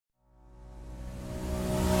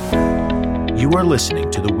You are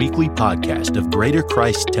listening to the weekly podcast of Greater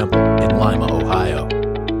Christ Temple in Lima, Ohio.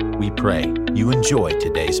 We pray you enjoy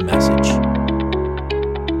today's message.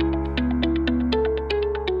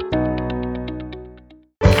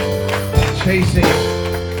 Chasing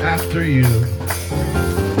after you.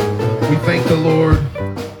 We thank the Lord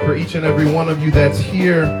for each and every one of you that's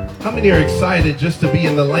here. How many are excited just to be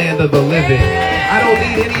in the land of the living? I don't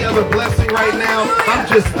need any other blessing right now. I'm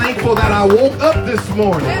just thankful that I woke up this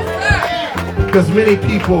morning. Because many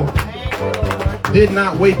people did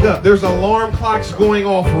not wake up. There's alarm clocks going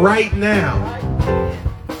off right now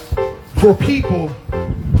for people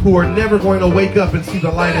who are never going to wake up and see the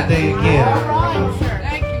light of day again.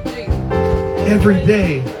 Every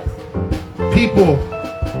day, people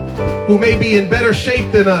who may be in better shape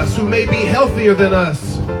than us, who may be healthier than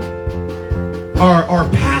us, are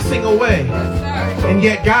passing away. And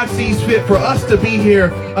yet God sees fit for us to be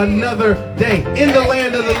here another day in the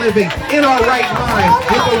land of the living, in our right mind,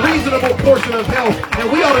 with a reasonable portion of health.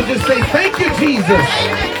 And we ought to just say, thank you, Jesus,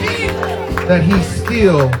 that he's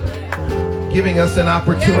still giving us an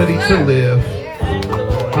opportunity to live.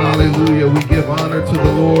 Hallelujah. We give honor to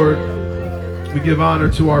the Lord. We give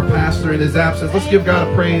honor to our pastor in his absence. Let's give God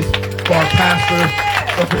a praise for our pastor,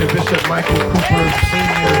 Bishop Michael Cooper,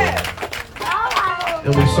 Sr.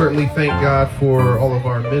 And we certainly thank God for all of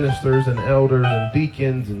our ministers and elders and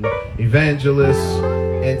deacons and evangelists.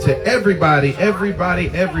 And to everybody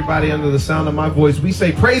under the sound of my voice, we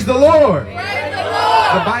say, praise the Lord. Praise the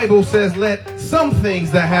Lord. The Bible says, let some things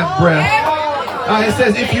that have breath. It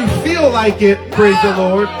says, if you feel like it, praise the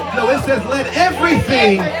Lord. No, it says, let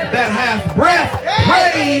everything that hath breath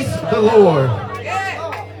praise the Lord.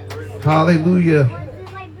 Hallelujah.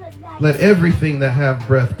 Let everything that have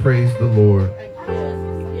breath praise the Lord.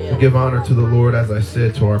 We give honor to the Lord, as I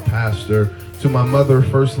said, to our pastor, to my mother,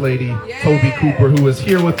 First Lady Toby Cooper, who is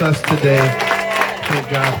here with us today. Thank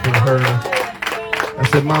God for her. I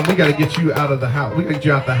said, Mom, we got to get you out of the house. We got to get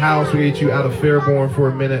you out the house. We got to get you out of Fairborn for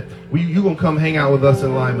a minute. You going to come hang out with us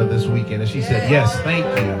in Lima this weekend? And she said, yes, thank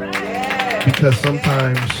you. Because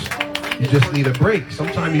sometimes you just need a break.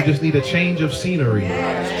 Sometimes you just need a change of scenery.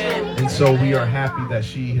 And so we are happy that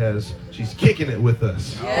she's kicking it with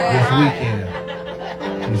us this weekend.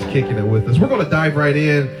 She's kicking it with us. We're going to dive right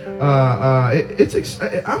in.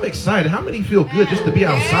 I'm excited. How many feel good just to be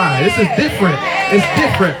outside? This is different. It's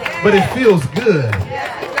different, but it feels good.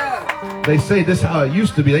 They say this is how it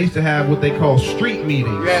used to be. They used to have what they call street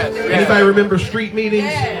meetings. Anybody remember street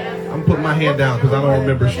meetings? I'm putting my hand down because I don't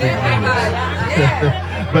remember street meetings.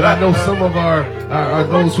 But I know some of our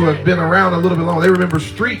those who have been around a little bit longer, they remember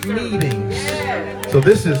street meetings. So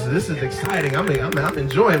this is exciting. I'm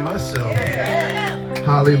enjoying myself.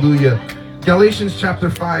 Hallelujah. Galatians chapter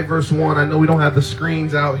 5 verse 1. I know we don't have the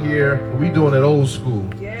screens out here. We're doing it old school.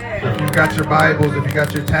 If you've got your Bibles, if you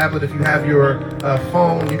got your tablet, if you have your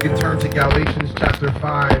phone, you can turn to Galatians chapter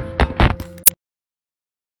 5.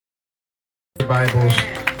 Bibles,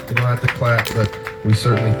 you don't have to clap, but we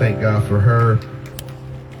certainly thank God for her.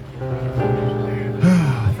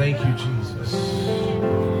 Thank you, Jesus.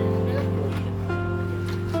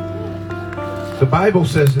 The Bible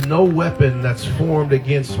says, no weapon that's formed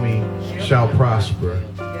against me shall prosper.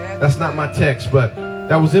 That's not my text, but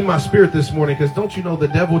that was in my spirit this morning, because don't you know the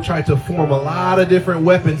devil tried to form a lot of different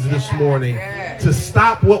weapons this morning to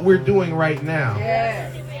stop what we're doing right now.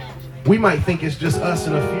 We might think it's just us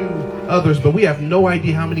and a few others, but we have no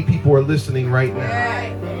idea how many people are listening right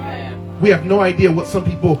now. We have no idea what some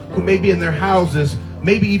people who may be in their houses,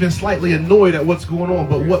 maybe even slightly annoyed at what's going on,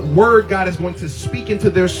 but what word God is going to speak into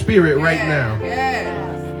their spirit right now.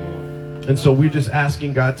 And so we're just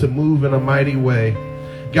asking God to move in a mighty way.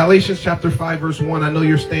 Galatians chapter 5 verse 1. I know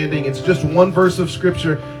you're standing. It's just one verse of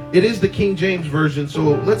scripture. It is the King James Version, so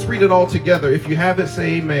let's read it all together. If you have it,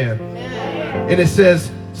 say amen. And it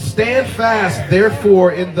says, stand fast,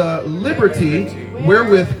 therefore, in the liberty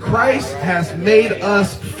wherewith Christ has made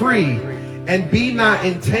us free, and be not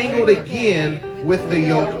entangled again with the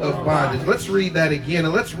yoke of bondage. Let's read that again,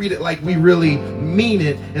 and let's read it like we really mean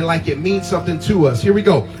it and like it means something to us. Here we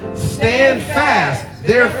go. Stand fast,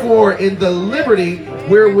 therefore, in the liberty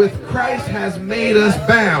wherewith Christ has made us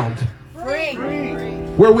bound. Free.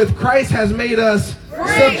 Wherewith Christ has made us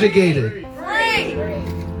subjugated. Free.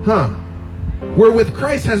 Wherewith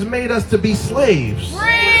Christ has made us to be slaves.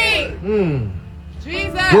 Free.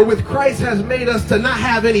 Jesus. Wherewith Christ has made us to not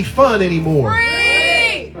have any fun anymore.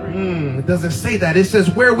 Free. It doesn't say that. It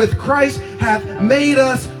says, wherewith Christ hath made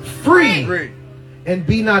us free, and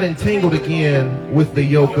be not entangled again with the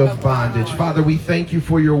yoke of bondage. Father, we thank you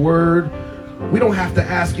for your word. We don't have to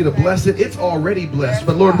ask you to bless it. It's already blessed.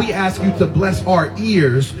 But Lord, we ask you to bless our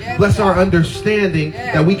ears, bless our understanding,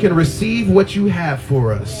 that we can receive what you have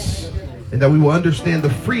for us, and that we will understand the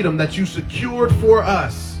freedom that you secured for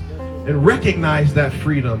us and recognize that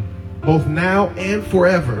freedom both now and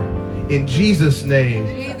forever. In Jesus' name,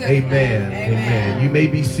 amen. Amen. You may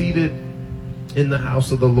be seated in the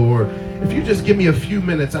house of the Lord. If you just give me a few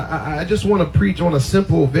minutes, I just want to preach on a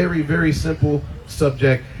simple, very, very simple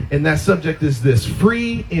subject. And that subject is this: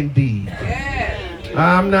 free indeed.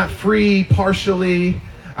 I'm not free partially.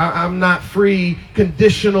 I'm not free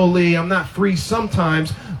conditionally. I'm not free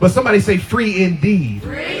sometimes. But somebody say free indeed.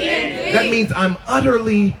 Free indeed. That means I'm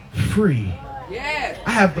utterly free. I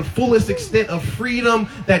have the fullest extent of freedom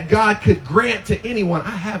that God could grant to anyone.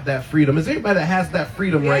 I have that freedom. Is there anybody that has that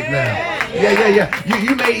freedom right now? Yeah.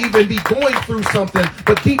 You may even be going through something,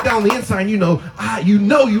 but deep down the inside, you know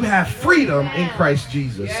you have freedom in Christ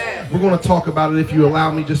Jesus. We're going to talk about it if you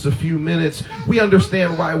allow me just a few minutes. We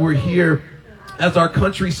understand why we're here as our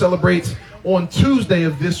country celebrates on Tuesday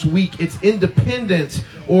of this week its independence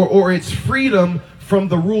or its freedom from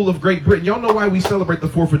the rule of Great Britain. Y'all know why we celebrate the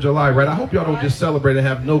 4th of July, right? I hope y'all don't just celebrate and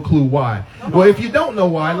have no clue why. Well, if you don't know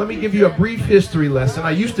why, let me give you a brief history lesson.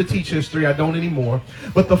 I used to teach history. I don't anymore.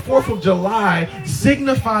 But the 4th of July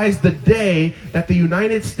signifies the day that the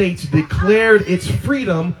United States declared its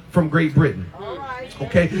freedom from Great Britain.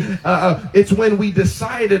 Okay, it's when we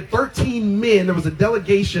decided 13 men, there was a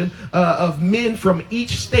delegation of men from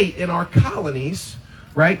each state in our colonies,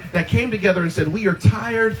 right, that came together and said, we are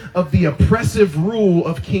tired of the oppressive rule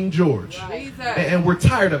of King George. And we're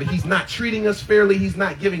tired of it. He's not treating us fairly. He's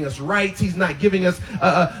not giving us rights. He's not giving us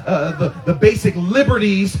the basic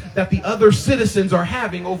liberties that the other citizens are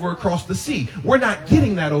having over across the sea. We're not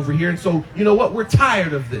getting that over here. And so, you know what? We're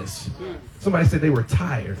tired of this. Somebody said they were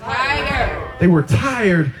tired. They were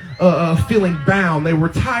tired of feeling bound. They were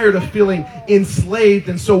tired of feeling enslaved.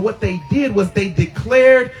 And so what they did was they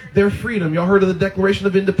declared their freedom. Y'all heard of the Declaration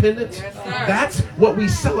of Independence? Yes, that's what we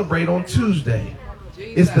celebrate on Tuesday.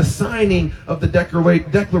 Is the signing of the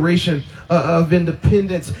Declaration of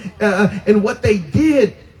Independence. And what they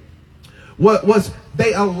did was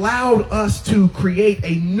they allowed us to create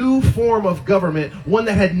a new form of government, one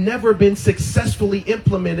that had never been successfully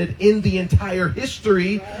implemented in the entire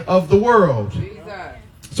history of the world.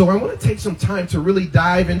 So I want to take some time to really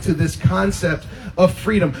dive into this concept of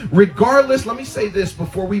freedom. Regardless, let me say this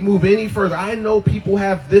before we move any further. I know people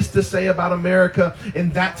have this to say about America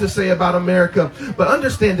and that to say about America, but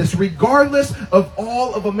understand this: regardless of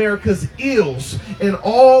all of America's ills and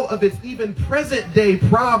all of its even present day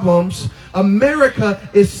problems, America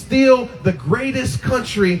is still the greatest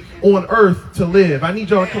country on earth to live. I need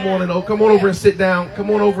y'all to come on over and sit down. Come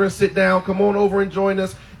on over and sit down. Come on over and join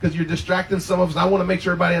us, because you're distracting some of us. I want to make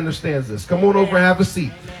sure everybody understands this. Come on over and have a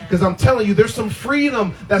seat, because I'm telling you, there's some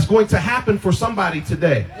freedom that's going to happen for somebody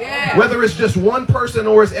today. Whether it's just one person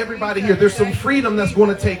or it's everybody here, there's some freedom that's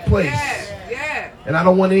going to take place. And I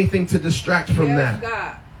don't want anything to distract from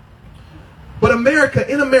that. But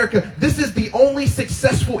in America, this is the only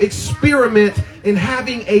successful experiment in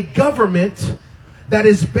having a government that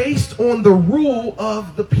is based on the rule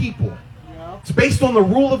of the people. It's based on the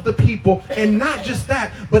rule of the people, and not just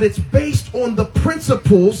that, but it's based on the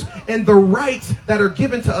principles and the rights that are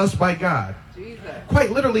given to us by God.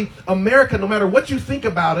 Quite literally, America, no matter what you think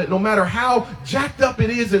about it, no matter how jacked up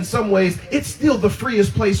it is in some ways, it's still the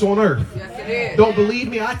freest place on earth. Yes, it is. Don't believe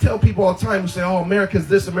me? I tell people all the time who say, oh, America's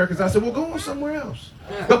this, America's that. I say, well, go on somewhere else.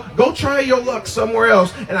 Go try your luck somewhere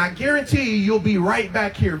else, and I guarantee you'll be right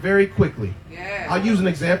back here very quickly. I'll use an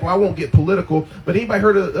example. I won't get political, but anybody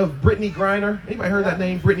heard of Brittney Griner? Anybody heard that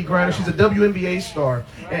name, Brittney Griner? She's a WNBA star,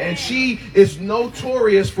 and she is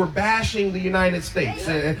notorious for bashing the United States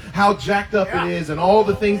and how jacked up it is and all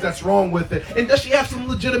the things that's wrong with it. And does she have some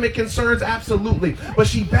legitimate concerns? Absolutely. But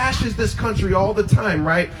she bashes this country all the time,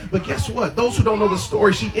 right? But guess what? Those who don't know the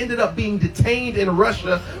story, she ended up being detained in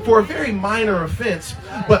Russia for a very minor offense.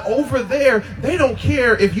 But over there, they don't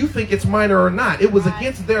care if you think it's minor or not. It was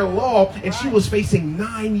against their law, and she was facing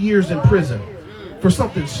 9 years in prison for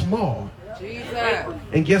something small.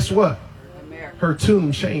 And guess what? Her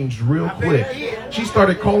tune changed real quick. She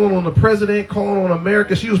started calling on the president, calling on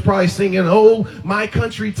America. She was probably singing, oh, my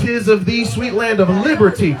country, 'tis of thee, sweet land of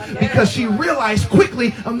liberty, because she realized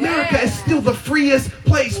quickly America is still the freest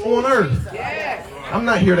place on earth. I'm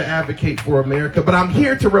not here to advocate for America, but I'm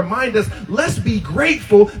here to remind us, let's be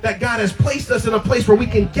grateful that God has placed us in a place where we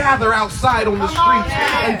can gather outside on the streets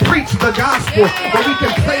and preach the gospel, where we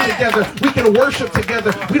can pray together, we can worship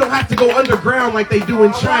together. We don't have to go underground like they do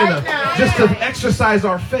in China just to exercise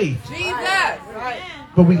our faith.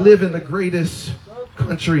 but we live in the greatest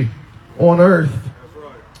country on earth.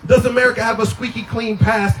 Does America have a squeaky clean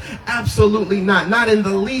past? Absolutely not. Not in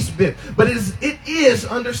the least bit. But it is,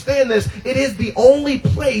 understand this, it is the only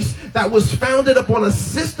place that was founded upon a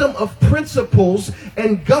system of principles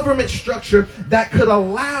and government structure that could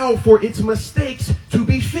allow for its mistakes to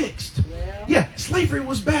be fixed. Yeah, slavery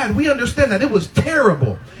was bad. We understand that. It was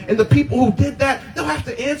terrible. And the people who did that, they'll have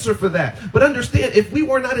to answer for that. But understand, if we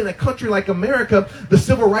were not in a country like America, the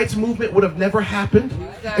civil rights movement would have never happened.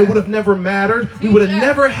 It would have never mattered. We would have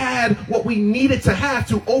never had what we needed to have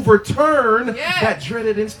to overturn that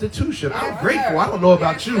dreaded institution. I'm grateful. I don't know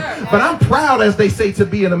about you, but I'm proud, as they say, to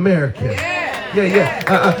be an American.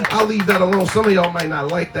 I'll leave that alone. Some of y'all might not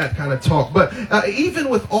like that kind of talk. But even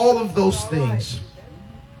with all of those things,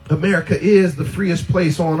 America is the freest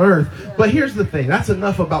place on earth. But here's the thing. That's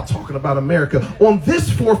enough about talking about America. On this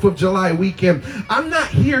 4th of July weekend, I'm not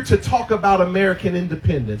here to talk about American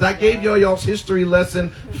independence. I gave y'all's history lesson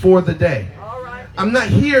for the day. I'm not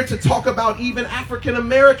here to talk about even African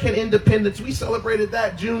American independence. We celebrated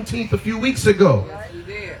that Juneteenth a few weeks ago.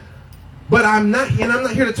 But I'm not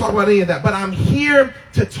here to talk about any of that. But I'm here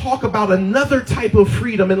to talk about another type of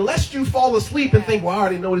freedom. Unless you fall asleep and think, well, I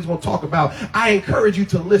already know what he's going to talk about, I encourage you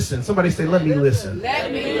to listen. Somebody say, let me listen.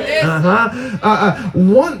 Let me listen.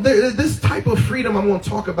 This type of freedom I'm going to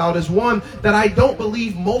talk about is one that I don't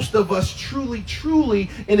believe most of us truly,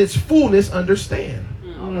 in its fullness, understand.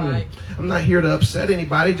 I'm not here to upset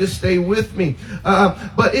anybody. Just stay with me.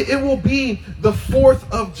 But it will be the 4th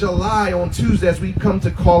of July on Tuesday, as we come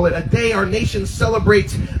to call it, a day our nation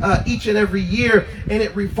celebrates each and every year. And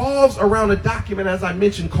it revolves around a document, as I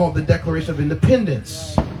mentioned, called the Declaration of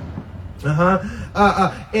Independence.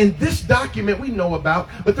 And this document we know about,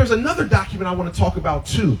 but there's another document I want to talk about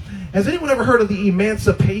too. Has anyone ever heard of the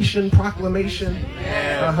Emancipation Proclamation?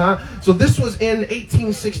 So this was in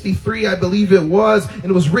 1863, I believe it was, and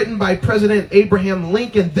it was written by President Abraham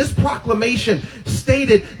Lincoln. This proclamation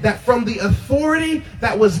stated that from the authority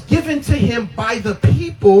that was given to him by the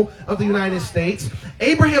people of the United States,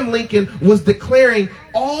 Abraham Lincoln was declaring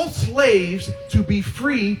all slaves to be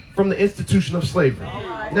free from the institution of slavery.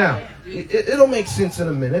 Now, it'll make sense in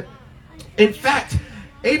a minute. In fact,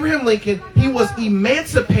 Abraham Lincoln, he was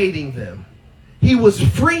emancipating them. He was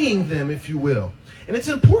freeing them, if you will. And it's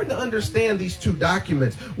important to understand these two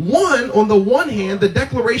documents. One, on the one hand, the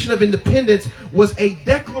Declaration of Independence was a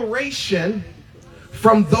declaration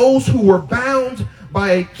from those who were bound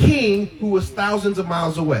by a king who was thousands of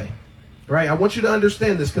miles away. Right? I want you to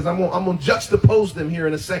understand this, because I'm going to juxtapose them here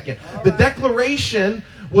in a second. The Declaration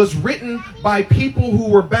was written by people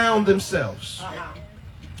who were bound themselves.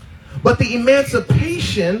 But the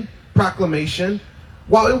Emancipation Proclamation,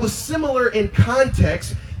 while it was similar in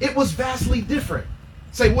context, it was vastly different.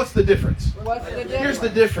 Say, what's the difference? Here's the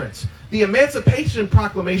difference. The Emancipation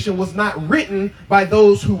Proclamation was not written by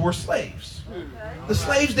those who were slaves. The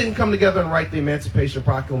slaves didn't come together and write the Emancipation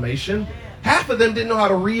Proclamation. Half of them didn't know how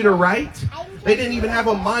to read or write. They didn't even have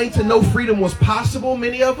a mind to know freedom was possible,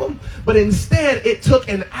 many of them. But instead, it took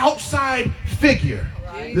an outside figure.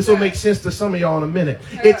 This will make sense to some of y'all in a minute.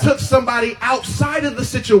 It took somebody outside of the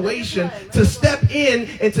situation to step in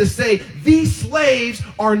and to say, these slaves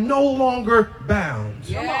are no longer bound.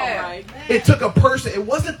 It took a person. It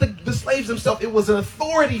wasn't the slaves themselves. It was an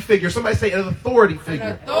authority figure. Somebody say an authority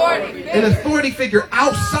figure. An authority figure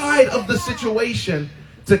outside of the situation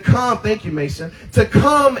to come, thank you, Mason, to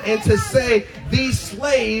come and to say, these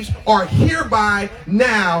slaves are hereby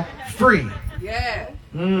now free.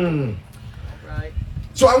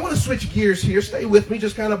 So I want to switch gears here. Stay with me.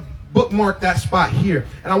 Just kind of bookmark that spot here.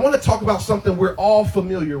 And I want to talk about something we're all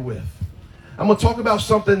familiar with. I'm going to talk about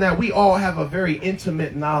something that we all have a very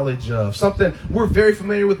intimate knowledge of. Something we're very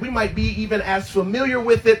familiar with. We might be even as familiar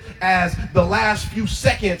with it as the last few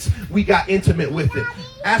seconds we got intimate with it.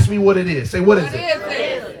 Ask me what it is. Say, what is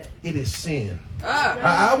it? It is sin.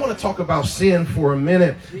 I want to talk about sin for a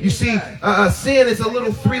minute. You see, sin is a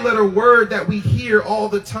little three-letter word that we hear all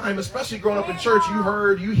the time, especially growing up in church.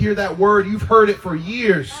 You hear that word. You've heard it for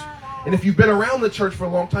years. And if you've been around the church for a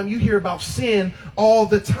long time, you hear about sin all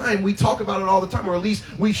the time. We talk about it all the time, or at least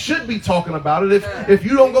we should be talking about it. If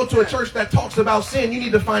you don't go to a church that talks about sin, you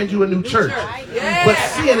need to find you a new church. But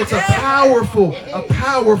sin, it's a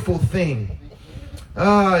powerful thing.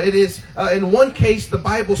 It is, in one case, the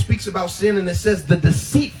Bible speaks about sin, and it says the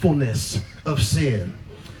deceitfulness of sin.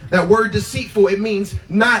 That word deceitful, it means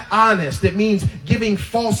not honest. It means giving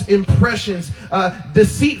false impressions.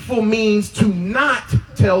 Deceitful means to not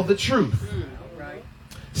tell the truth.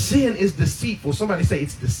 Sin is deceitful. Somebody say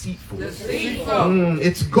it's deceitful. Deceitful.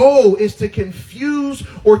 Its goal is to confuse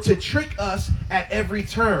or to trick us at every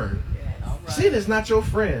turn. Sin is not your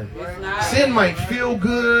friend. Sin might feel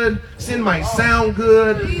good. Sin might sound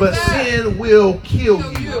good. But sin will kill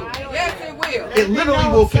you. Yes, it will. It literally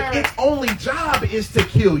will kill. Its only job is to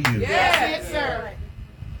kill you. Yes, sir.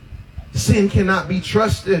 Sin cannot be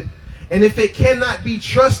trusted. And if it cannot be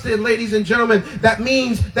trusted, ladies and gentlemen, that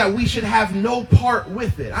means that we should have no part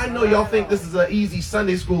with it. I know y'all think this is an easy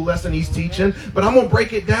Sunday school lesson he's teaching, but I'm going to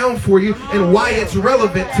break it down for you and why it's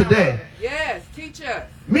relevant today. Yes, teach us.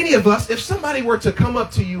 Many of us, if somebody were to come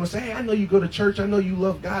up to you and say, hey, I know you go to church, I know you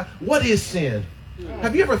love God, what is sin?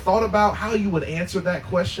 Have you ever thought about how you would answer that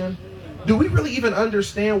question? Do we really even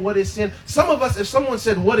understand what is sin? Some of us, if someone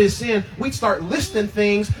said, what is sin? We'd start listing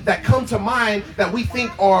things that come to mind that we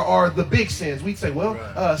think are the big sins. We'd say,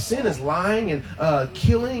 well, sin is lying and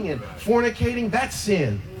killing and fornicating. That's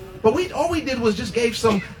sin. But all we did was just gave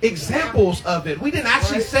some examples of it. We didn't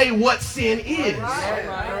actually say what sin is.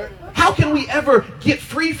 How can we ever get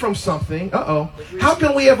free from something? How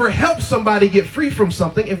can we ever help somebody get free from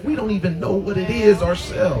something if we don't even know what it is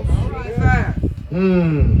ourselves?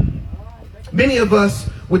 Many of us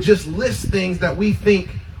would just list things that we think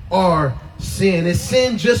are sin. Is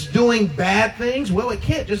sin just doing bad things? Well, it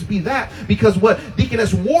can't just be that, because what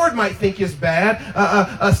Deaconess Ward might think is bad,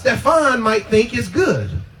 Stefan might think is good.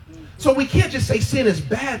 So we can't just say sin is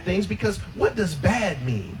bad things, because what does bad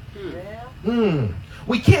mean?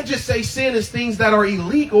 We can't just say sin is things that are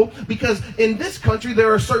illegal, because in this country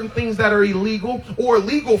there are certain things that are illegal, or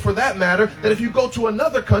legal for that matter, that if you go to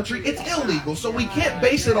another country it's illegal. So we can't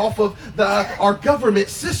base it off of our government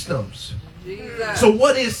systems. Jesus. So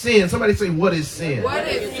what is sin? Somebody say, what is sin? What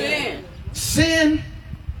is sin? Sin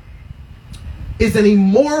is an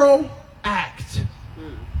immoral act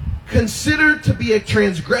considered to be a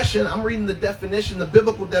transgression. I'm reading the definition, the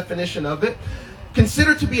biblical definition of it.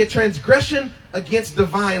 Considered to be a transgression against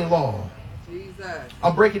divine law. Jesus.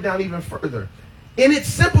 I'll break it down even further. In its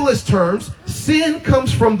simplest terms, sin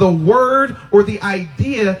comes from the word or the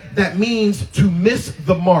idea that means to miss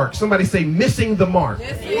the mark. Somebody say, missing the mark.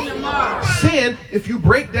 Missing the mark. Sin, if you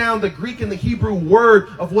break down the Greek and the Hebrew word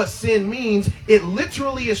of what sin means, it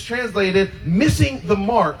literally is translated missing the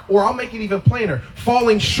mark, or I'll make it even plainer,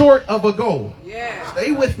 falling short of a goal. Yeah.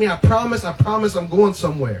 Stay with me. I promise I'm going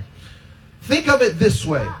somewhere. Think of it this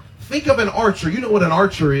way. Think of an archer. You know what an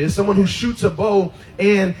archer is. Someone who shoots a bow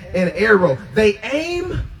and an arrow. They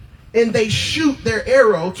aim and they shoot their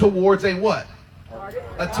arrow towards a what?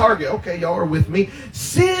 A target. Okay, y'all are with me.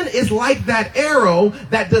 Sin is like that arrow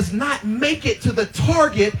that does not make it to the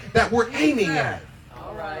target that we're aiming at.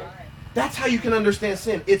 All right. That's how you can understand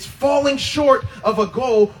sin. It's falling short of a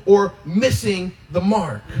goal or missing the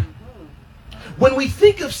mark. When we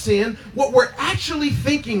think of sin, what we're actually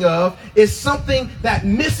thinking of is something that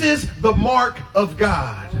misses the mark of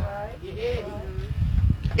God.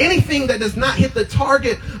 Anything that does not hit the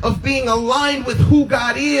target of being aligned with who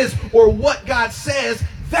God is or what God says,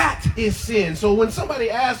 that is sin. So when somebody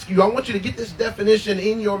asks you, I want you to get this definition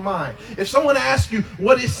in your mind. If someone asks you,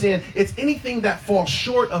 what is sin? It's anything that falls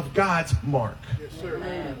short of God's mark. Yes,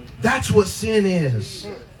 sir. That's what sin is.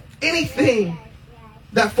 Anything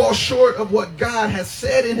that falls short of what God has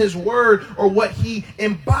said in his word or what he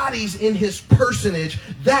embodies in his personage,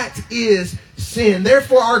 that is sin.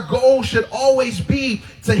 Therefore, our goal should always be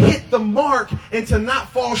to hit the mark and to not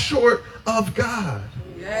fall short of God.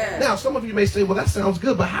 Yeah. Now, some of you may say, well, that sounds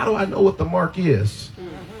good, but how do I know what the mark is?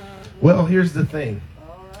 Well, here's the thing.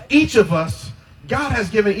 Each of us, God has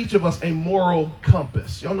given each of us a moral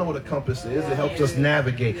compass. Y'all know what a compass is. It helps us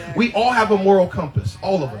navigate. We all have a moral compass.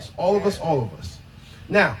 All of us. All of us. All of us.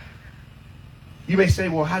 Now, you may say,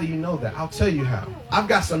 well, how do you know that? I'll tell you how. I've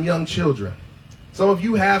got some young children. Some of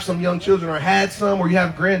you have some young children or had some, or you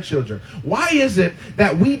have grandchildren. Why is it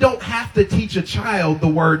that we don't have to teach a child the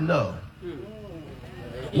word no?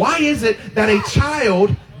 Why is it that a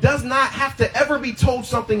child does not have to ever be told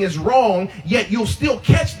something is wrong, yet you'll still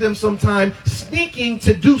catch them sometime sneaking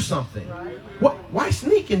to do something? Why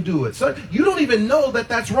sneak and do it? So you don't even know that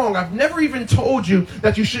that's wrong. I've never even told you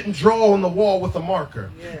that you shouldn't draw on the wall with a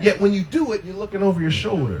marker. Yet when you do it, you're looking over your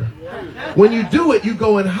shoulder. When you do it, you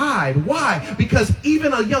go and hide. Why? Because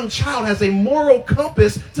even a young child has a moral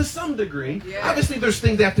compass to some degree. Obviously, there's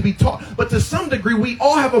things that have to be taught. But to some degree, we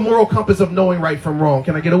all have a moral compass of knowing right from wrong.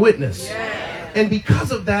 Can I get a witness? And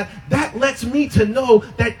because of that, that lets me to know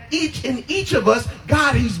that each of us,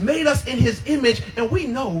 God, he's made us in his image, and we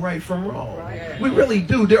know right from wrong. We really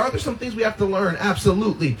do. There are some things we have to learn,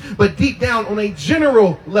 absolutely. But deep down on a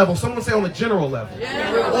general level, someone say on a general level.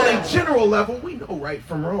 On a general level, we know right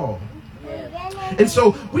from wrong. And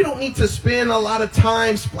so we don't need to spend a lot of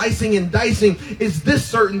time splicing and dicing. Is this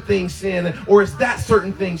certain thing sin, or is that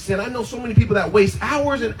certain thing sin? I know so many people that waste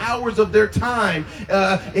hours and hours of their time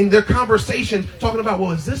in their conversations talking about,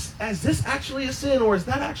 well, is this actually a sin, or is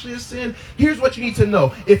that actually a sin? Here's what you need to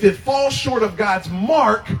know. If it falls short of God's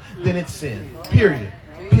mark, then it's sin. Period.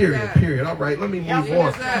 All right, let me move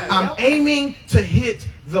on. I'm aiming to hit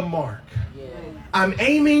the mark. I'm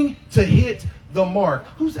aiming to hit the mark.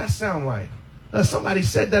 Who's that sound like? Somebody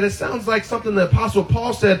said that. It sounds like something the Apostle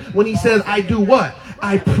Paul said when he says, I do what?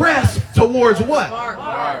 I press towards what?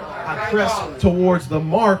 I press towards the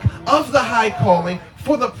mark of the high calling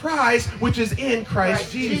for the prize which is in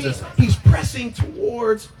Christ Jesus. He's pressing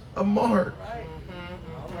towards a mark.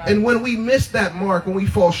 And when we miss that mark, when we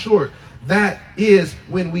fall short, that is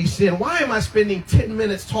when we sin. Why am I spending 10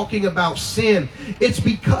 minutes talking about sin? It's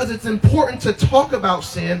because it's important to talk about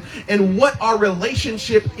sin and what our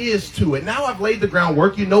relationship is to it. Now I've laid the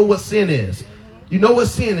groundwork. You know what sin is. You know what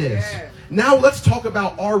sin is. Now let's talk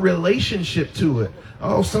about our relationship to it.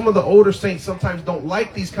 Oh, some of the older saints sometimes don't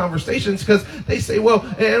like these conversations because they say, well,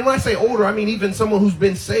 and when I say older, I mean even someone who's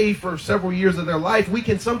been saved for several years of their life, we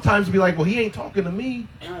can sometimes be like, well, he ain't talking to me.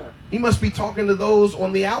 He must be talking to those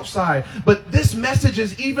on the outside. But this message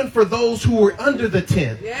is even for those who are under the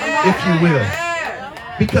tent, if you will.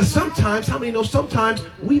 Because sometimes, how many know sometimes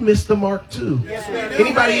we miss the mark too?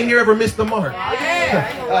 Anybody in here ever missed the mark?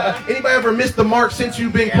 Anybody ever missed the mark since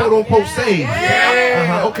you've been quote unquote saved?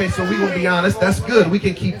 Okay, so we will be honest. That's good. We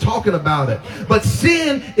can keep talking about it. But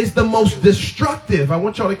sin is the most destructive. I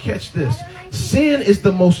want y'all to catch this. Sin is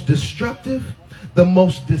the most destructive, the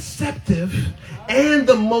most deceptive, and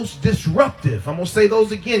the most disruptive. I'm going to say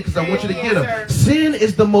those again because I want you to get them. Sin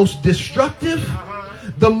is the most destructive,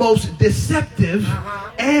 the most deceptive,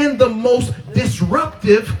 and the most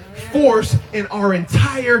disruptive force in our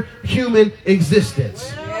entire human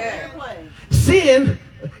existence. Sin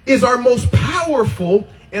is our most powerful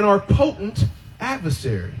and our potent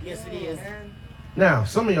adversary. Yes, it is. Now,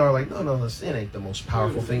 some of y'all are like, no, sin ain't the most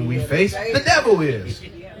powerful thing we face. The devil is.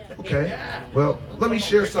 Okay, well, let me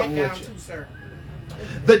share something with you.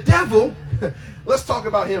 The devil, let's talk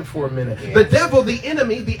about him for a minute. The devil, the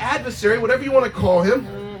enemy, the adversary, whatever you want to call him,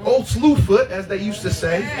 old Slewfoot, as they used to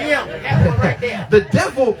say. The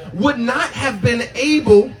devil would not have been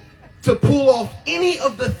able to pull off any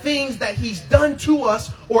of the things that he's done to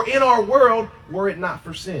us or in our world were it not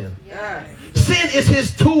for sin. Sin is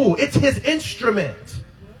his tool. It's his instrument.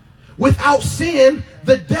 Without sin,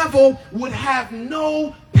 the devil would have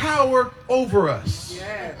no power over us.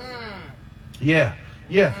 Yeah.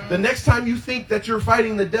 The next time you think that you're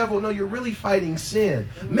fighting the devil, no, you're really fighting sin.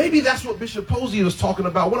 Maybe that's what Bishop Posey was talking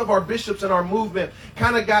about. One of our bishops in our movement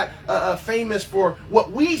kind of got famous for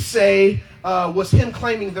what we say was him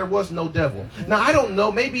claiming there was no devil. Now, I don't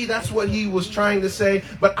know. Maybe that's what he was trying to say.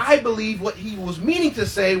 But I believe what he was meaning to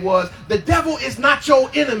say was the devil is not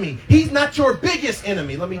your enemy. He's not your biggest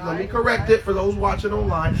enemy. Let me correct it for those watching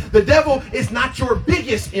online. The devil is not your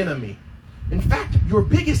biggest enemy. In fact, your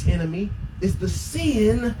biggest enemy is the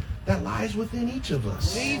sin that lies within each of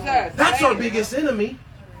us. That's our biggest enemy.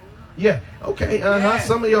 Yeah, okay,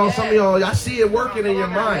 Some of y'all, I see it working in your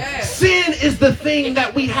mind. Sin is the thing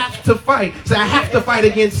that we have to fight. Say, I have to fight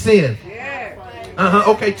against sin.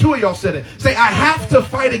 Okay, two of y'all said it. Say, I have to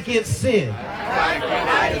fight against sin.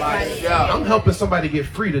 I'm helping somebody get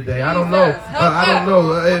free today. I don't know.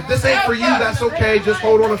 If this ain't for you, that's okay. Just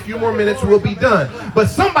hold on a few more minutes. We'll be done. But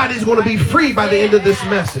somebody's going to be free by the end of this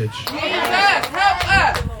message.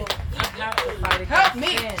 Help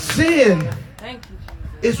me. Sin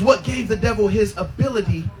is what gave the devil his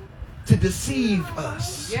ability to deceive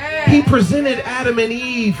us. He presented Adam and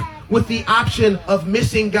Eve with the option of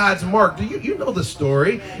missing God's mark. Do you know the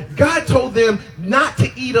story? God told them not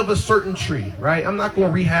to eat of a certain tree, right? I'm not going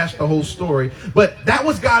to rehash the whole story, but that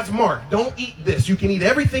was God's mark. Don't eat this. You can eat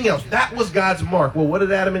everything else. That was God's mark. Well, what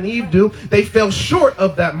did Adam and Eve do? They fell short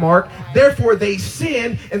of that mark. Therefore, they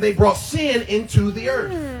sinned, and they brought sin into the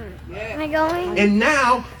earth. Am I going? And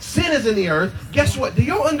now sin is in the earth. Guess what? Do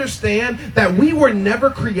y'all understand that we were never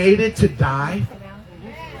created to die?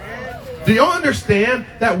 Do y'all understand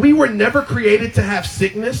that we were never created to have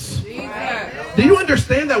sickness? Do you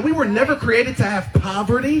understand that we were never created to have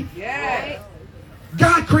poverty?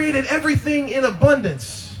 God created everything in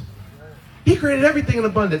abundance. He created everything in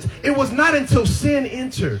abundance. It was not until sin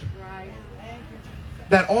entered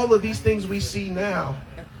that all of these things we see now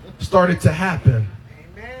started to happen.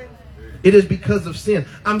 It is because of sin.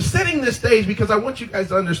 I'm setting this stage because I want you guys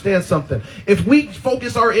to understand something. If we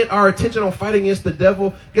focus our attention on fighting against the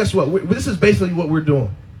devil, guess what? This is basically what we're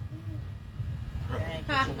doing.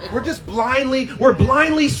 We're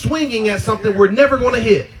blindly swinging at something we're never going to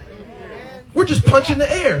hit. We're just punching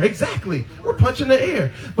the air. Exactly. We're punching the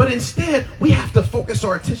air. But instead, we have to focus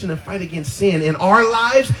our attention and fight against sin in our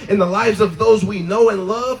lives, in the lives of those we know and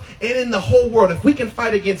love, and in the whole world. If we can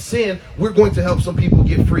fight against sin, we're going to help some people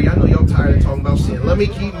get free. I know y'all tired of talking about sin. Let me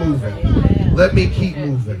keep moving. Let me keep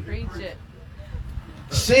moving.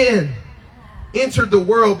 Sin entered the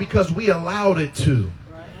world because we allowed it to.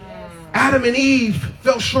 Adam and Eve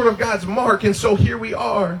fell short of God's mark, and so here we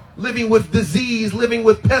are, living with disease, living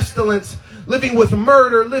with pestilence, living with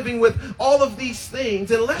murder, living with all of these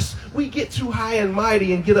things. Unless we get too high and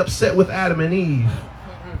mighty and get upset with Adam and Eve.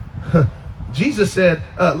 Jesus said,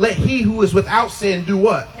 let he who is without sin do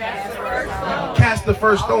what? Cast the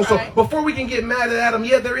first stone. So before we can get mad at Adam,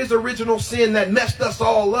 yeah, there is original sin that messed us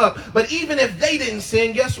all up. But even if they didn't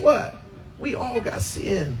sin, guess what? We all got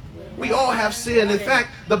sin. We all have sin. In fact,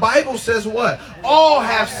 the Bible says what? All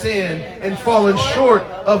have sinned and fallen short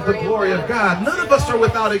of the glory of God. None of us are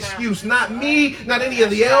without excuse. Not me, not any of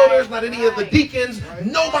the elders, not any of the deacons.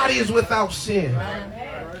 Nobody is without sin.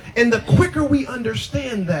 And the quicker we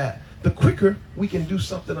understand that, the quicker we can do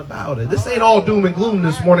something about it. This ain't all doom and gloom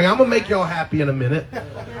this morning. I'm going to make y'all happy in a minute.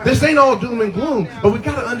 This ain't all doom and gloom. But we've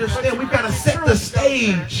got to understand, we've got to set the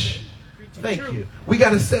stage. Thank you. We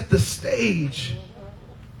got to set the stage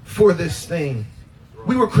for this thing.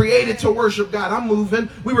 We were created to worship God. I'm moving.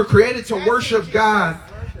 We were created to worship God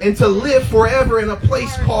and to live forever in a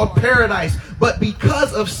place called paradise. But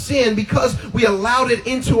because of sin, because we allowed it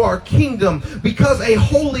into our kingdom, because a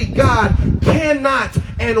holy God cannot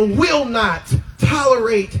and will not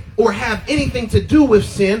tolerate or have anything to do with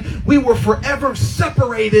sin, we were forever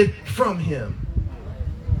separated from him.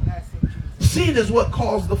 Sin is what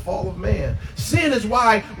caused the fall of man. Sin is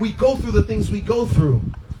why we go through the things we go through.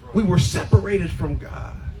 We were separated from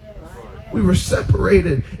God. We were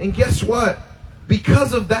separated. And guess what?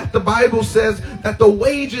 Because of that, the Bible says that the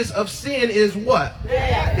wages of sin is what?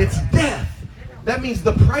 Death. It's death. That means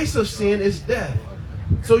the price of sin is death.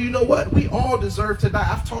 So you know what? We all deserve to die.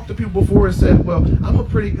 I've talked to people before and said, well, I'm a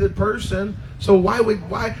pretty good person. So why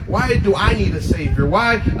do I need a savior?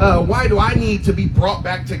 Why do I need to be brought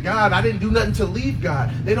back to God? I didn't do nothing to leave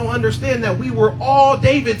God. They don't understand that we were all,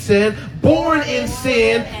 David said, born in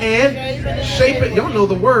sin and shapen. Y'all know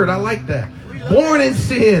the word. I like that. Born in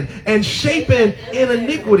sin and shapen in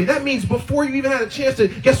iniquity. That means before you even had a chance to,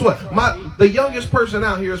 guess what? The youngest person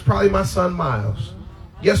out here is probably my son, Miles.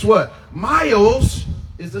 Guess what? Miles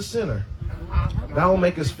is a sinner. That don't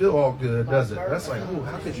make us feel all good, does it? That's like, ooh,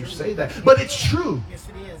 how could you say that? But it's true. Yes,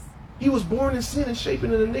 it is. He was born in sin and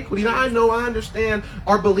shapen in iniquity. Now, I understand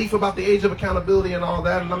our belief about the age of accountability and all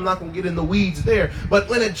that, and I'm not going to get in the weeds there.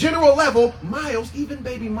 But on a general level, Miles, even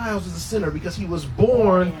baby Miles, is a sinner because he was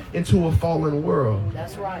born into a fallen world.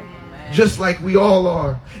 That's right. Just like we all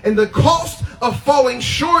are. And the cost of falling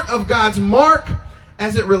short of God's mark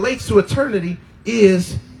as it relates to eternity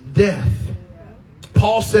is death.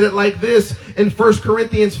 Paul said it like this in 1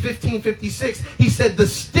 Corinthians 15:56. He said, the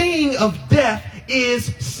sting of death is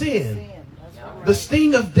sin. The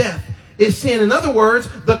sting of death is sin. In other words,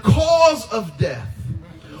 the cause of death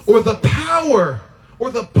or the power or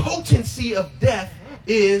the potency of death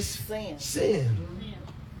is sin.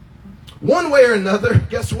 One way or another,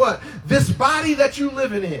 guess what? This body that you're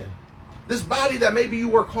living in, this body that maybe you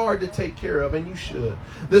work hard to take care of, and you should.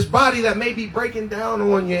 This body that may be breaking down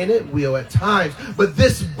on you, and it will at times. But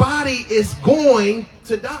this body is going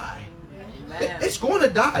to die. It's going to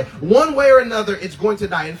die. One way or another, it's going to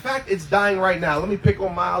die. In fact, it's dying right now. Let me pick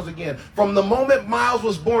on Miles again. From the moment Miles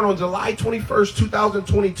was born on July 21st,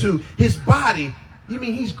 2022, his body, you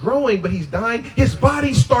mean he's growing, but he's dying? His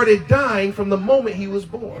body started dying from the moment he was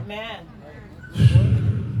born. Amen.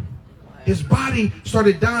 His body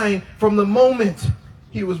started dying from the moment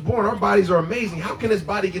he was born. Our bodies are amazing. How can his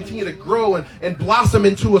body continue to grow and blossom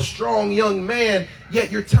into a strong young man?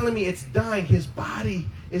 Yet you're telling me it's dying. His body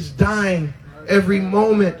is dying every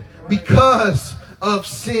moment because of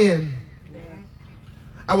sin.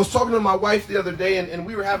 I was talking to my wife the other day, and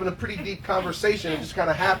we were having a pretty deep conversation. It just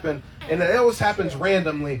kind of happened, and it always happens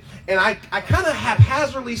randomly. And I kind of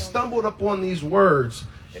haphazardly stumbled upon these words.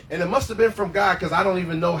 And it must have been from God because I don't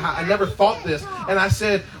even know how. I never thought this. And I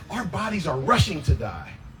said, our bodies are rushing to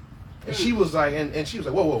die. And she was like, and she was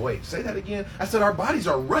like, whoa, wait, say that again. I said, our bodies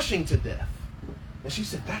are rushing to death. And she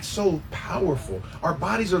said, that's so powerful. Our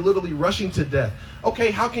bodies are literally rushing to death.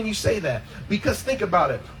 Okay, how can you say that? Because think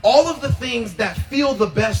about it. All of the things that feel the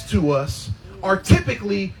best to us are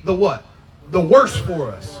typically the what? The worst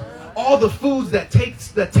for us. All the foods that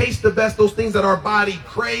taste the best, those things that our body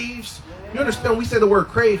craves. You understand, when we say the word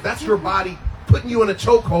crave, that's your body putting you in a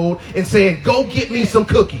chokehold and saying, go get me some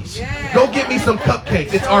cookies. Go get me some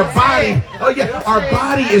cupcakes. It's our body. Oh yeah, our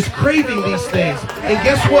body is craving these things. And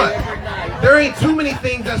guess what? There ain't too many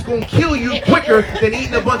things that's going to kill you quicker than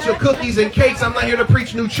eating a bunch of cookies and cakes. I'm not here to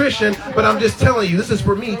preach nutrition, but I'm just telling you, this is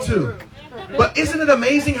for me too. But isn't it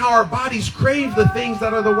amazing how our bodies crave the things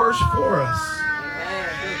that are the worst for us?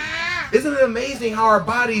 Isn't it amazing how our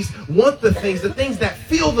bodies want the things that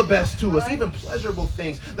feel the best to us, even pleasurable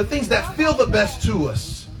things, the things that feel the best to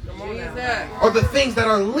us, or the things that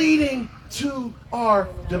are leading to our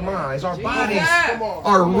demise. Our bodies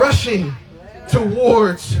are rushing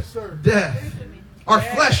towards death. Our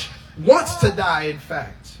flesh wants to die, in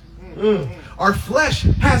fact. Our flesh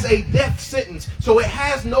has a death sentence, so it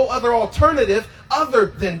has no other alternative other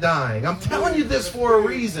than dying. I'm telling you this for a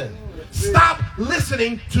reason. Stop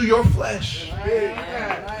listening to your flesh.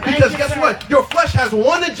 Because guess what? Your flesh has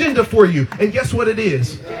one agenda for you. And guess what it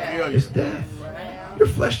is? It's death. Your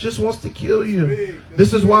flesh just wants to kill you.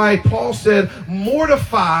 This is why Paul said,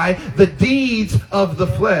 mortify the deeds of the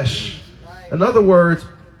flesh. In other words,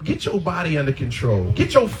 get your body under control.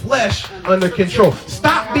 Get your flesh under control.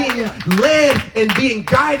 Stop being led and being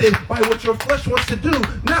guided by what your flesh wants to do.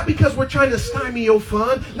 Not because we're trying to stymie your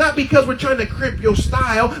fun. Not because we're trying to crimp your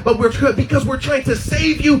style. But because we're trying to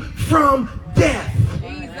save you from death.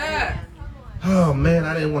 Jesus. Oh, man,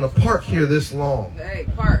 I didn't want to park here this long. Hey,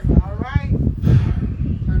 park. All right.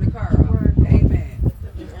 Turn the car off. Amen.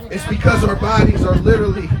 It's because our bodies are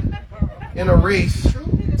literally in a race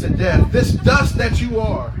to death. This dust that you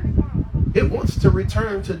are, it wants to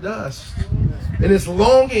return to dust, and it's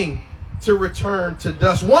longing to return to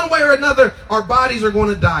dust. One way or another, our bodies are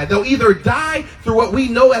going to die. They'll either die through what we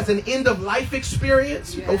know as an end of life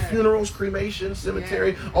experience, funerals, cremation,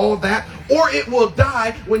 cemetery, all of that, or it will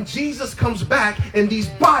die when Jesus comes back and these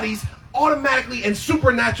bodies automatically and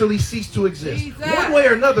supernaturally cease to exist. One way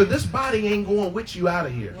or another, this body ain't going with you out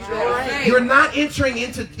of here. You're not entering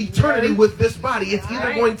into eternity with this body. It's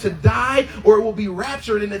either going to die or it will be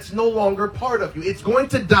raptured and it's no longer part of you. It's going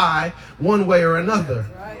to die one way or another.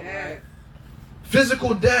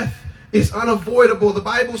 Physical death is unavoidable. The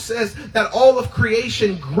Bible says that all of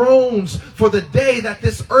creation groans for the day that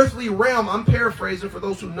this earthly realm, I'm paraphrasing for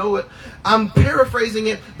those who know it, I'm paraphrasing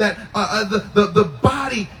it, that the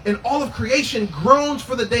body and all of creation groans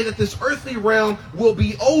for the day that this earthly realm will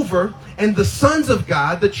be over and the sons of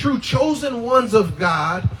God, the true chosen ones of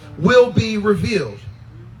God, will be revealed.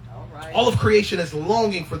 All of creation is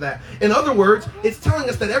longing for that. In other words, it's telling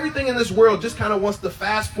us that everything in this world just kind of wants to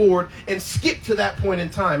fast forward and skip to that point in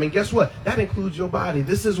time. And guess what? That includes your body.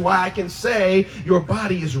 This is why I can say your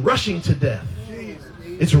body is rushing to death.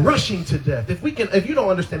 It's rushing to death. If you don't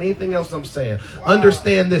understand anything else I'm saying,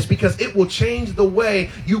 understand this, because it will change the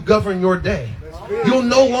way you govern your day. You'll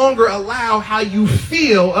no longer allow how you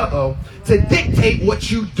feel, to dictate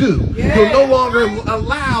what you do. You'll no longer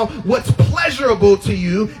allow what's pleasurable to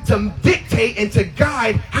you to dictate and to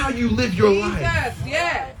guide how you live your life.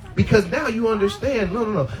 Because now you understand,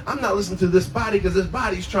 no, I'm not listening to this body because this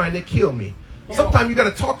body's trying to kill me. Sometimes you got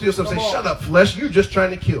to talk to yourself and say, shut up, flesh, you're just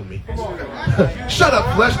trying to kill me. Shut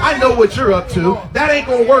up, flesh, I know what you're up to. That ain't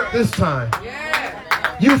going to work this time.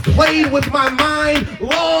 You've played with my mind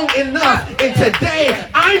long enough, and today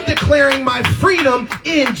I'm declaring my freedom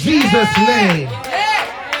in Jesus' name.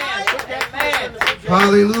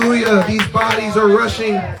 Hallelujah. These bodies are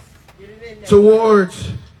rushing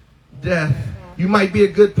towards death. You might be a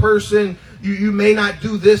good person. You may not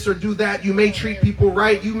do this or do that. You may treat people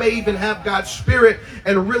right. You may even have God's Spirit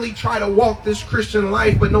and really try to walk this Christian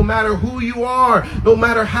life. But no matter who you are, no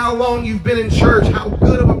matter how long you've been in church, how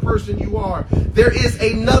good of a person you are, there is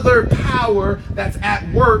another power that's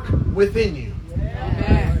at work within you.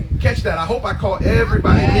 Amen. Catch that. I hope I call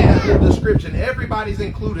everybody in the description. Everybody's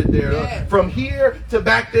included there. From here to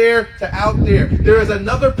back there to out there. There is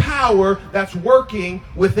another power that's working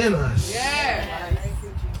within us.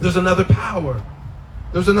 There's another power.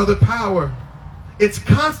 There's another power. It's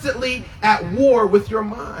constantly at war with your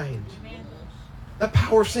mind. That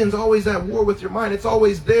power of sin is always at war with your mind. It's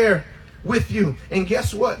always there with you. And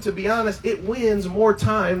guess what? To be honest, it wins more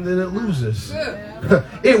time than it loses.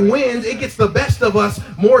 It wins. It gets the best of us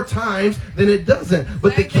more times than it doesn't.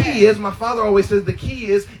 But the key is, my father always says, the key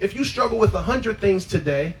is, if you struggle with 100 things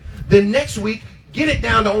today, then next week, get it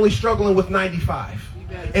down to only struggling with 95.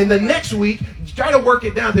 And the next week, try to work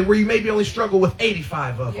it down to where you maybe only struggle with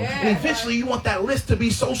 85 of them. Yeah. And eventually you want that list to be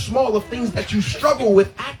so small of things that you struggle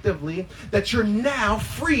with actively that you're now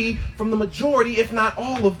free from the majority, if not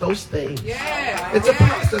all of those things. Yeah. It's a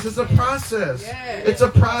process. It's a process. Yeah. It's a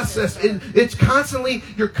process. It's constantly,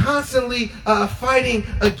 you're constantly fighting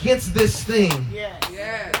against this thing.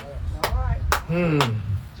 Yes. All right.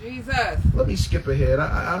 Jesus. Let me skip ahead.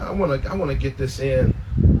 I want to get this in,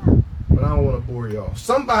 but I don't want to bore y'all.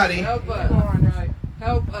 Somebody, Help us.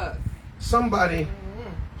 Help us. somebody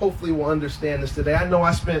hopefully will understand this today. I know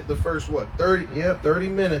I spent the first 30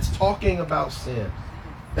 minutes talking about sin,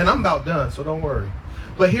 and I'm about done, so don't worry.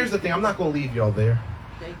 But here's the thing: I'm not going to leave y'all there.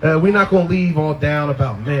 We're not going to leave all down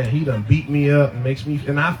about, man, he done beat me up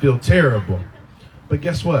and I feel terrible. But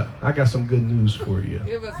guess what? I got some good news for you.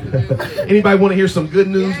 Give us the good news. Anybody want to hear some good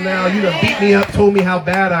news now? You done beat me up, told me how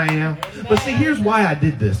bad I am. But see, here's why I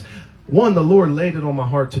did this. One, the Lord laid it on my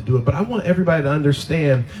heart to do it, but I want everybody to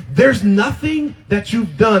understand there's nothing that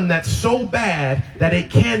you've done that's so bad that it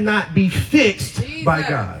cannot be fixed by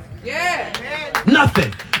God. Yeah.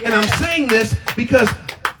 Nothing. And I'm saying this because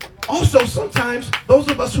also sometimes those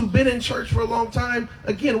of us who've been in church for a long time,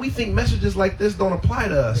 again, we think messages like this don't apply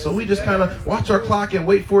to us. So we just kind of watch our clock and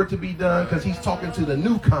wait for it to be done because he's talking to the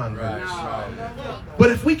new converts. But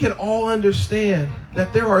if we can all understand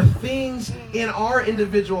that there are things in our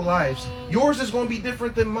individual lives, yours is going to be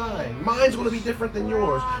different than mine. Mine's going to be different than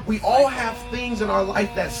yours. We all have things in our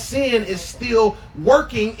life that sin is still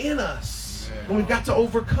working in us. And we've got to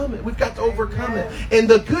overcome it. We've got to overcome it. And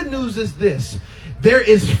the good news is this. There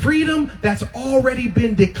is freedom that's already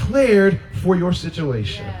been declared for your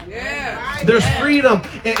situation. Yeah. There's freedom.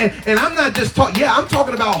 And I'm not just talking, I'm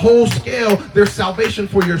talking about whole scale. There's salvation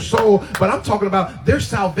for your soul, but I'm talking about there's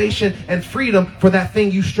salvation and freedom for that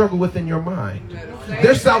thing you struggle with in your mind.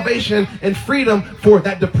 There's salvation and freedom for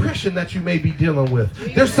that depression that you may be dealing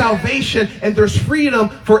with. There's salvation and there's freedom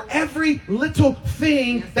for every little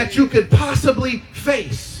thing that you could possibly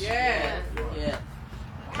face. Yeah.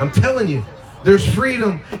 I'm telling you. There's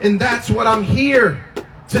freedom, and that's what I'm here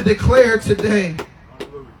to declare today.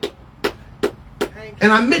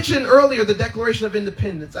 And I mentioned earlier the Declaration of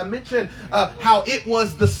Independence. I mentioned how it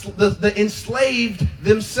was the enslaved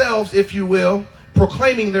themselves, if you will,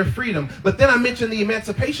 proclaiming their freedom. But then I mentioned the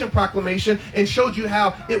Emancipation Proclamation and showed you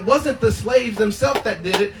how it wasn't the slaves themselves that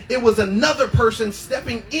did it. It was another person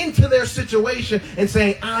stepping into their situation and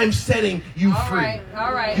saying, I'm setting you free.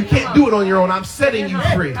 All right. You can't do it on your own. I'm setting you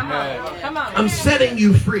free. Come on. I'm setting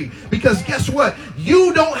you free. Because guess what?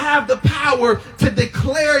 You don't have the power to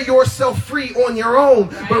declare yourself free on your own,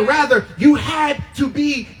 but rather you had to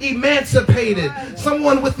be emancipated.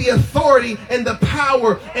 Someone with the authority and the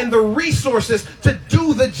power and the resources to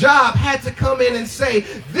do the job had to come in and say,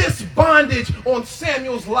 this bondage on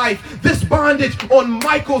Samuel's life, this bondage on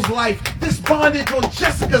Michael's life, this bondage on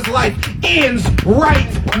Jessica's life ends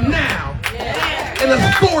right now. An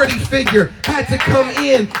authority figure had to come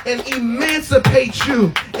in and emancipate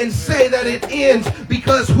you and say that it ends,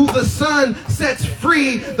 because who the Son sets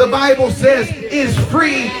free, the Bible says, is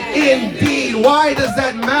free indeed. Why does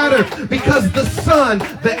that matter? Because the Son,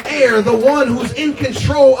 the heir, the one who's in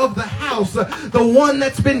control of the house, the one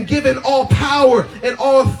that's been given all power and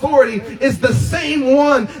all authority, is the same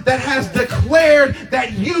one that has declared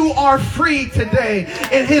that you are free today.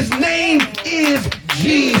 And his name is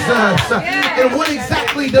Jesus. And what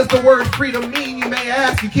exactly does the word freedom mean, you may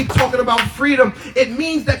ask? You keep talking about freedom. It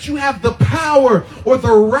means that you have the power or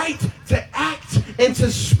the right to act and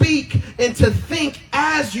to speak and to think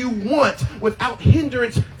as you want without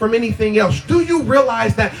hindrance from anything else. Do you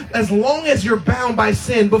realize that as long as you're bound by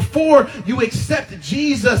sin, before you accept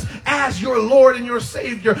Jesus as your Lord and your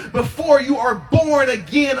Savior, before you are born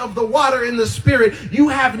again of the water and the Spirit, you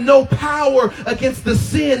have no power against the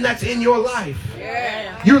sin that's in your life?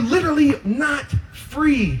 Yeah. You're literally not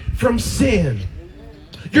free from sin.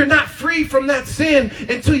 You're not free from that sin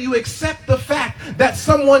until you accept the fact that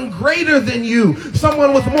someone greater than you,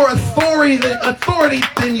 someone with more authority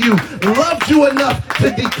than you, loved you enough to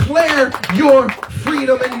declare your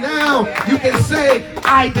freedom. And now you can say,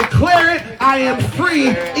 I declare it, I am free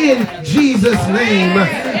in Jesus' name.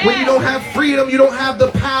 When you don't have freedom, you don't have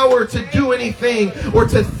the power to do anything or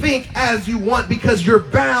to think as you want, because you're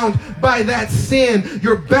bound by that sin.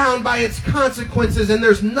 You're bound by its consequences, and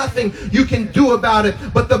there's nothing you can do about it.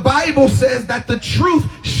 But the Bible says that the truth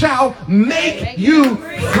shall make you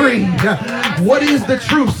free. What is the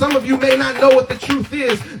truth? Some of you may not know what the truth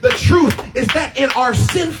is. The truth is that in our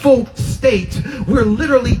sinful state, state, we're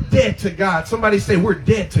literally dead to God. Somebody say, we're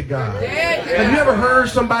dead to God. Have you ever heard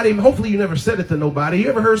somebody, hopefully you never said it to nobody, you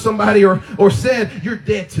ever heard somebody or said, you're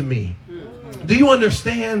dead to me? Do you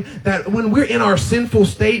understand that when we're in our sinful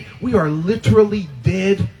state, we are literally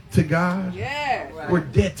dead to God? We're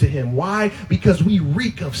dead to him. Why? Because we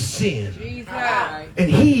reek of sin.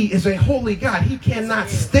 And he is a holy God. He cannot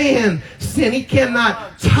stand sin. He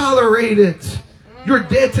cannot tolerate it. You're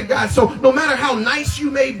dead to God. So no matter how nice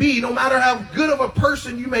you may be, no matter how good of a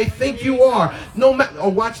person you may think you are,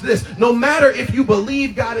 watch this, no matter if you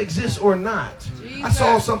believe God exists or not. I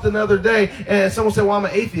saw something the other day and someone said, well, I'm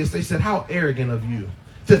an atheist. They said, how arrogant of you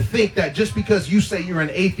to think that just because you say you're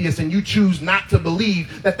an atheist and you choose not to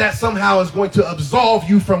believe that somehow is going to absolve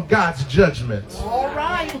you from God's judgment. All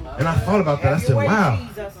right. And I thought about that. I said, wow,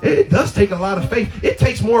 it does take a lot of faith. It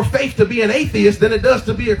takes more faith to be an atheist than it does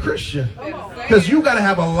to be a Christian. Because you got to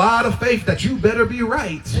have a lot of faith that you better be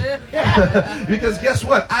right. Because guess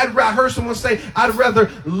what? I heard someone say, I'd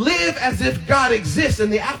rather live as if God exists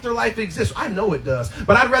and the afterlife exists. I know it does.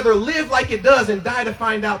 But I'd rather live like it does and die to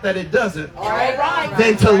find out that it doesn't. All right.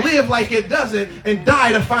 Than to live like it doesn't and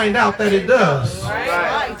die to find out that it does.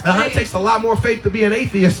 It takes a lot more faith to be an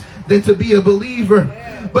atheist than to be a believer.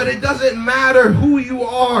 But it doesn't matter who you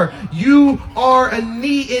are. You are in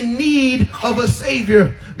need of a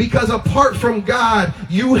Savior. Because apart from God,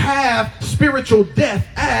 you have spiritual death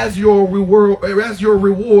as your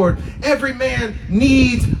reward. Every man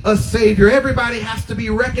needs a Savior. Everybody has to be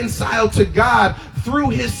reconciled to God through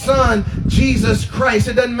his son, Jesus Christ.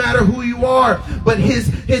 It doesn't matter who you are, but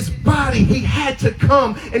his body, he had to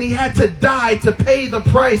come and he had to die to pay the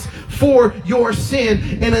price for your sin.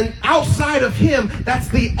 And then outside of him, that's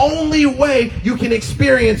the only way you can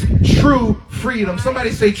experience true freedom.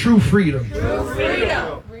 Somebody say true freedom. True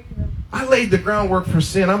freedom. I laid the groundwork for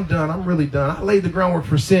sin. I'm done. I'm really done. I laid the groundwork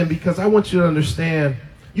for sin because I want you to understand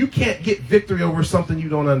you can't get victory over something you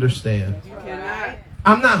don't understand. You cannot.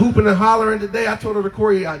 I'm not hooping and hollering today. I told her to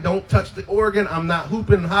Corey, I don't touch the organ. I'm not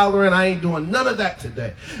hooping and hollering. I ain't doing none of that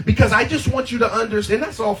today. Because I just want you to understand,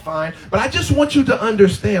 that's all fine, but I just want you to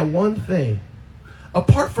understand one thing.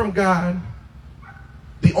 Apart from God,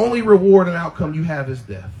 the only reward and outcome you have is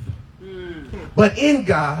death. But in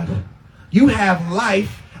God, you have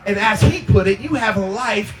life, and as he put it, you have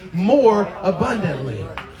life more abundantly.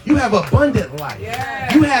 You have abundant life.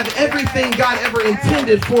 You have everything God ever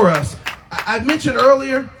intended for us. I mentioned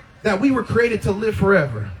earlier that we were created to live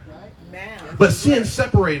forever. But sin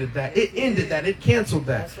separated that. It ended that. It canceled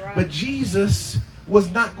that. But Jesus was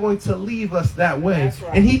not going to leave us that way.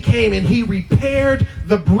 And he came and he repaired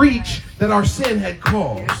the breach that our sin had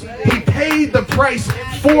caused. He paid the price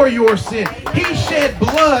for your sin. He shed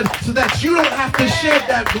blood so that you don't have to shed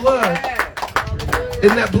that blood.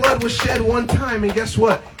 And that blood was shed one time, and guess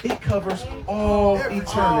what? It covers all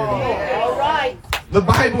eternity. All right. The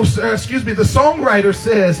Bible, the songwriter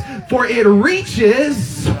says, for it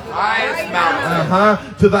reaches to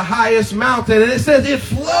the highest mountain. And it says it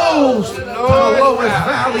flows to the lowest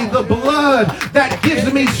valley. The blood that gives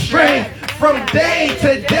me strength from day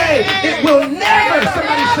to day. It will never,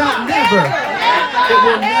 somebody shout never. It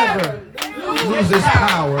will never lose its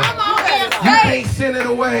power. You can't send it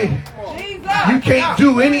away. You can't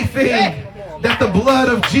do anything that the blood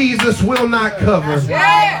of Jesus will not cover.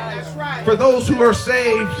 For those who are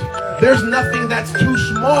saved, there's nothing that's too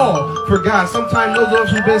small for God. Sometimes those of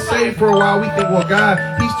us who've been saved for a while, we think, well, God,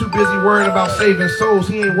 he's too busy worrying about saving souls.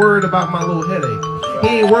 He ain't worried about my little headache. He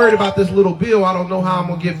ain't worried about this little bill. I don't know how I'm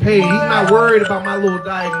going to get paid. He's not worried about my little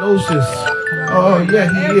diagnosis. Oh,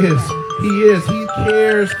 yeah, he is. He is. He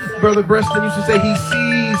cares. Brother Preston used to say he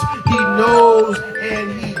sees, he knows,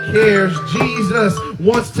 and he cares. Jesus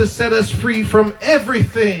wants to set us free from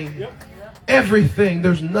everything. Everything.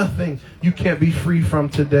 There's nothing you can't be free from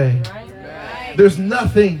today. There's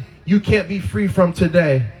nothing you can't be free from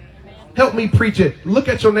today. Help me preach it. Look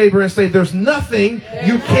at your neighbor and say, there's nothing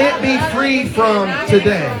you can't be free from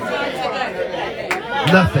today.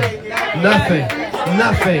 Nothing. Nothing.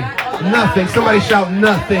 Nothing. Nothing. Somebody shout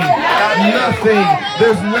nothing. Nothing.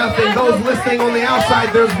 There's nothing. Those listening on the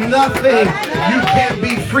outside, there's nothing you can't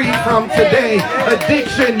be free from today.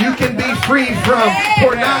 Addiction, you can be free from.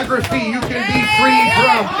 Pornography, you can be free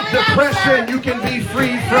from. Depression, you can be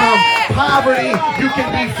free from. Poverty, you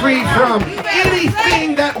can be free from.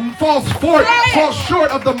 Anything that falls short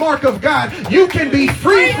of the mark of God, you can be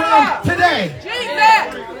free from today.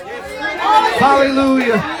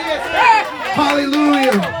 Hallelujah.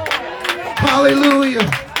 Hallelujah. Hallelujah.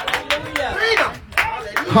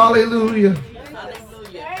 Hallelujah.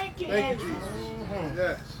 Thank you,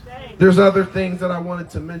 Jesus. There's other things that I wanted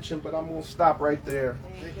to mention, but I'm going to stop right there.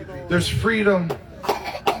 There's freedom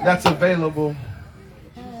that's available.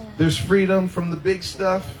 There's freedom from the big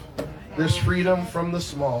stuff. There's freedom from the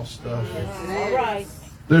small stuff. All right.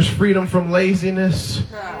 There's freedom from laziness.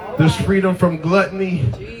 There's freedom from gluttony.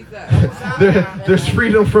 There's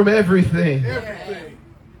freedom from everything.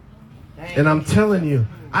 And I'm telling you,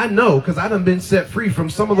 I know, because I done been set free from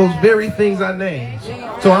some of those very things I named.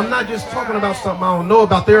 So I'm not just talking about something I don't know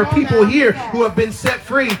about. There are people here who have been set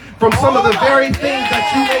free from some of the very things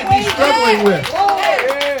that you may be struggling with.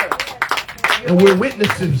 And we're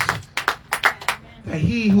witnesses that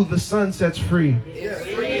he who the Son sets free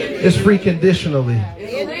is free conditionally.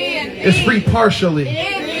 Is free partially.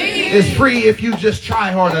 Is free if you just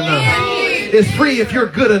try hard enough. Is free if you're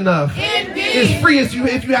good enough. Is free if you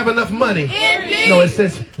have enough money. No, it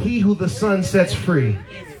says he who the Son sets free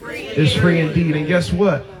is free indeed. And guess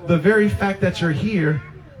what? The very fact that you're here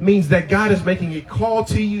means that God is making a call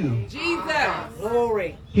to you. Jesus.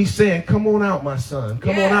 Glory. He's saying, come on out, my son.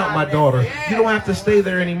 Come on out, my daughter. You don't have to stay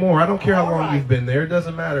there anymore. I don't care how long you've been there. It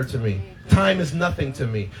doesn't matter to me. Time is nothing to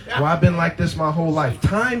me. Well, I've been like this my whole life.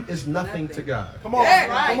 Time is nothing to God. Come on,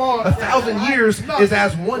 come on. 1,000 years is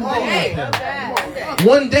as one day with him.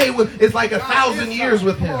 One day is like 1,000 years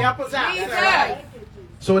with him.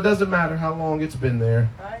 So it doesn't matter how long it's been there.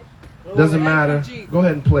 Doesn't matter. Go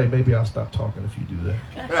ahead and play. Maybe I'll stop talking if you do that.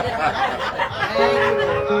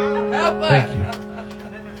 Thank you.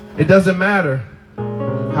 It doesn't matter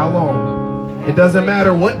how long. It doesn't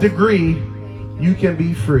matter what degree. You can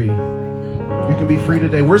be free. You can be free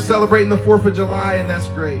today. We're celebrating the 4th of July, and that's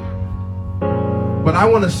great. But I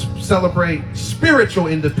want to celebrate spiritual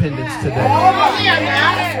independence today.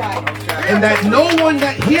 And that no one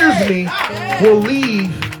that hears me will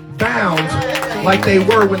leave bound like they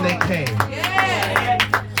were when they came.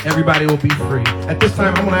 Everybody will be free. At this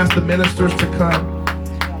time, I'm going to ask the ministers to come.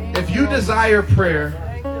 If you desire prayer,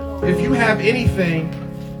 if you have anything,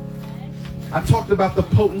 I talked about the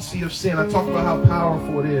potency of sin. I talked about how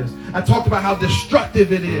powerful it is. I talked about how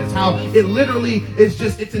destructive it is. How it literally is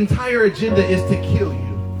just, its entire agenda is to kill you.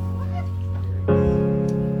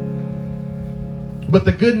 But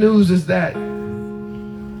the good news is that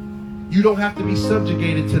you don't have to be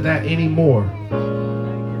subjugated to that anymore.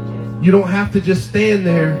 You don't have to just stand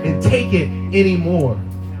there and take it anymore.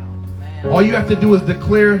 All you have to do is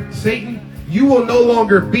declare, Satan, you will no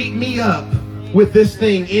longer beat me up with this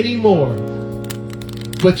thing anymore.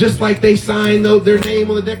 But just like they signed their name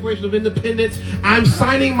on the Declaration of Independence, I'm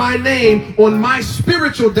signing my name on my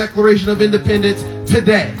spiritual Declaration of Independence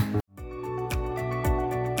today.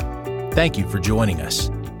 Thank you for joining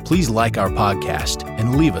us. Please like our podcast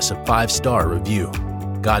and leave us a 5-star review.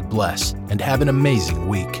 God bless and have an amazing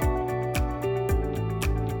week.